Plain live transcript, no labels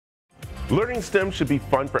Learning STEM should be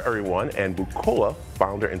fun for everyone, and Bukola,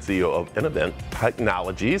 founder and CEO of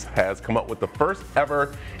Innovant-Technologies, has come up with the first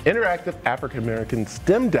ever interactive African-American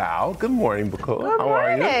STEM DAO. Good morning, Bukola. How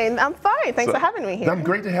are you? I'm fine. Thanks for having me here. I'm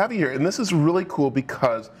great to have you here. And this is really cool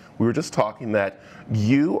because we were just talking that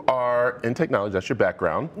you are in technology, that's your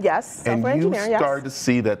background. Yes, software engineering, And you started to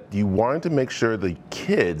see that you wanted to make sure the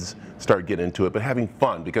kids start getting into it, but having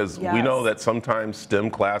fun, because we know that sometimes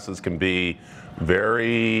STEM classes can be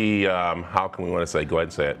very, how can we want to say, go ahead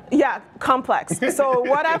and say it. Yeah, complex. So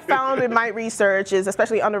what I've found in my research is,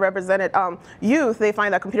 especially underrepresented youth, they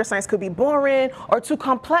find that computer science could be boring or too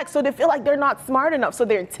complex, so they feel like they're not smart enough, so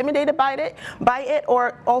they're intimidated by it,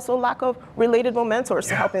 or also lack of relatable mentors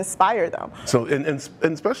to help inspire them. So, and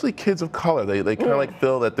especially kids of color, they kind of like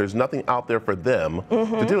feel that there's nothing out there for them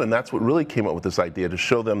to do, and that's what really came up with this idea, to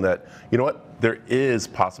show them that, you know what, there is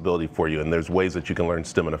possibility for you, and there's ways that you can learn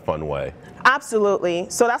STEM in a fun way. Absolutely.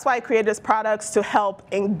 So that's why I created these products, to help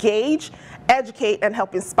engage, educate, and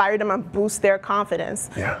help inspire them and boost their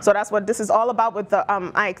confidence. Yeah. So that's what this is all about with the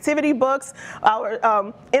activity books, our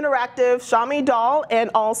interactive Somi doll,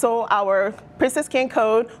 and also our Princess King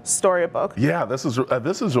Code storybook. Yeah, this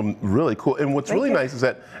is really cool. And what's really nice is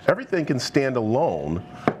that everything can stand alone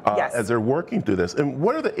as they're working through this. And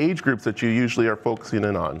what are the age groups that you usually are focusing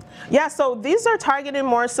in on? Yeah, so these are targeted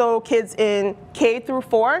more so kids in K through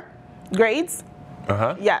 4 grades.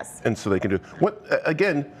 Yes. And so they can do, what,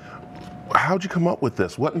 again, how'd you come up with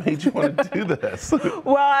this? What made you want to do this?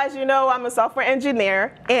 Well, as you know, I'm a software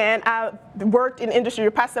engineer, and I've worked in industry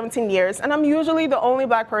the past 17 years, and I'm usually the only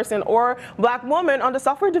black person or black woman on the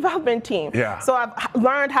software development team. Yeah. So I've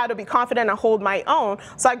learned how to be confident and hold my own.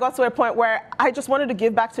 So I got to a point where I just wanted to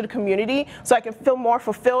give back to the community so I can feel more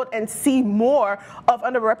fulfilled and see more of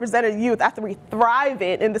underrepresented youth after we thrive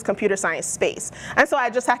in this computer science space. And so I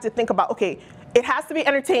just had to think about, okay, it has to be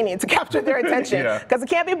entertaining to capture their attention, because it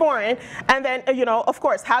can't be boring. And then, you know, of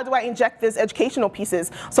course, how do I inject these educational pieces?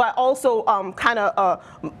 So I also kind of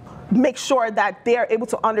make sure that they're able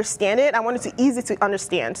to understand it. I want it to easy to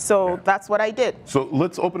understand. So that's what I did. So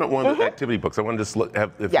let's open up one of the activity books. I want to just look,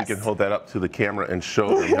 if you can hold that up to the camera and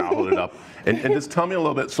show them. I'll hold it up. And just tell me a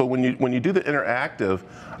little bit. So when you do the interactive,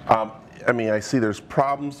 I mean, I see there's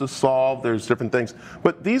problems to solve, there's different things,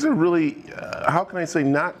 but these are really, how can I say,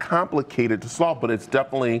 not complicated to solve, but it's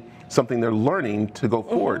definitely something they're learning to go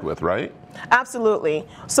forward with, right? Absolutely.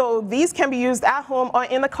 So these can be used at home or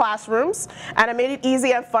in the classrooms, and I made it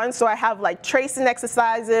easy and fun. So I have like tracing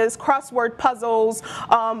exercises, crossword puzzles,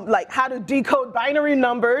 like how to decode binary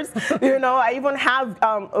numbers. You know, I even have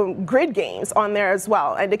grid games on there as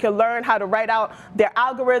well, and they can learn how to write out their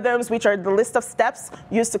algorithms, which are the list of steps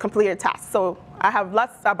used to complete a task. So I have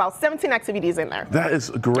about 17 activities in there. That is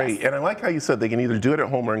great. And I like how you said they can either do it at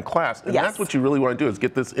home or in class. And that's what you really want to do, is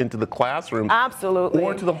get this into the classroom. Absolutely.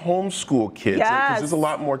 Or to the homeschool kids. Because there's a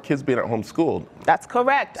lot more kids being at home schooled. That's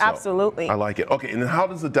correct. So, absolutely. I like it. Okay, and then how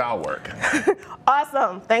does the DAO work?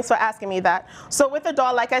 Awesome. Thanks for asking me that. So with the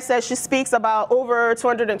doll, like I said, she speaks about over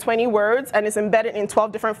 220 words, and it's embedded in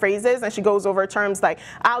 12 different phrases, and she goes over terms like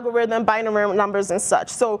algorithm, binary numbers, and such.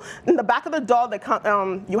 So in the back of the doll,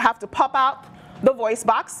 you have to pop out the voice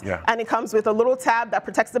box, and it comes with a little tab that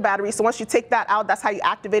protects the battery. So once you take that out, that's how you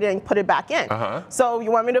activate it and put it back in. So you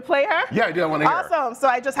want me to play her? Yeah, I do. I want to hear her. Awesome. So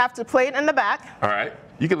I just have to play it in the back. All right.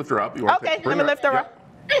 You can lift her up. Okay, let me lift her up.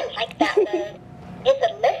 Unlike that mode,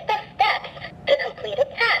 it's a list of steps to complete a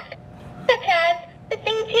task, such as the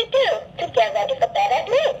things you do to get ready for bed at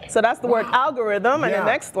night. So that's the word algorithm, and the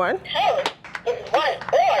next one. Code is one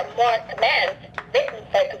or more commands written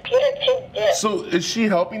for a computer to do. So is she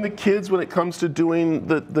helping the kids when it comes to doing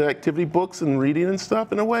the activity books and reading and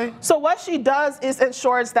stuff in a way? So what she does is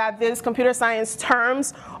ensures that these computer science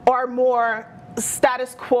terms are more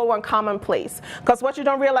status quo and commonplace, because what you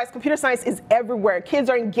don't realize, computer science is everywhere. Kids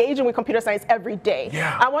are engaging with computer science every day.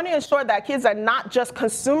 I want to ensure that kids are not just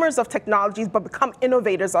consumers of technologies, but become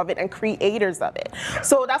innovators of it and creators of it.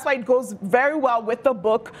 So that's why it goes very well with the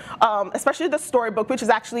book, especially the storybook, which is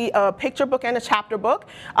actually a picture book and a chapter book.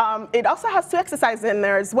 It also has 2 exercises in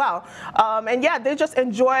there as well. And yeah, they just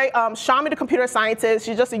enjoy Somi, the computer scientist.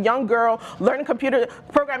 She's just a young girl learning computer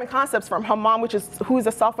programming concepts from her mom, who is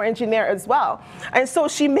a software engineer as well. well. And so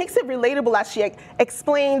she makes it relatable as she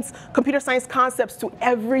explains computer science concepts to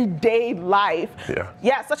everyday life.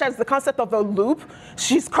 Yeah, such as the concept of a loop.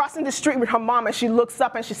 She's crossing the street with her mom and she looks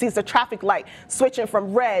up and she sees the traffic light switching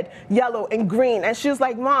from red, yellow, and green. And she's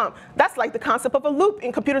like, Mom, that's like the concept of a loop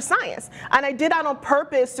in computer science. And I did that on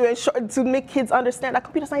purpose to make kids understand that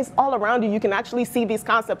computer science is all around you. You can actually see these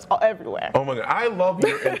concepts all everywhere. Oh my God, I love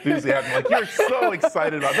your enthusiasm. Like, you're so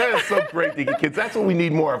excited about that. Is so great to get kids. That's what we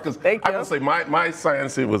need more of. Because I will say, my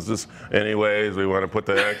science was just, anyways, we want to put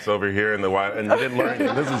the X over here and the Y, and you didn't learn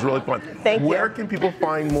anything. This is really fun. Thank you. Where can people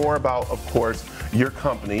find more about, of course, your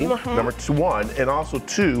company, number one, and also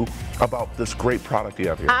two, about this great product you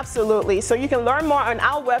have here? Absolutely. So you can learn more on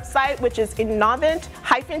our website, which is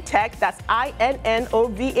Innovant-Tech. That's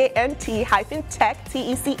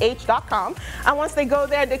INNOVANT-Tech.com. And once they go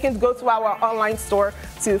there, they can go to our online store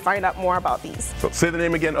to find out more about these. So say the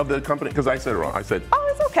name again of the company, because I said it wrong. I said, oh,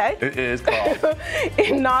 it's okay. It is called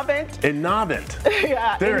Innovant. Innovant.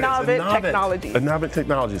 Yeah, there Innovant Technology. Innovant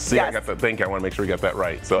Technology. See, yes. I got that. Thank you. I want to make sure we got that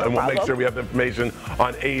right. So, and we'll make sure we have the information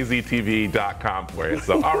on aztv.com for you.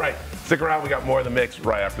 So, all right, stick around. We got more of the mix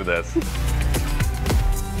right after this.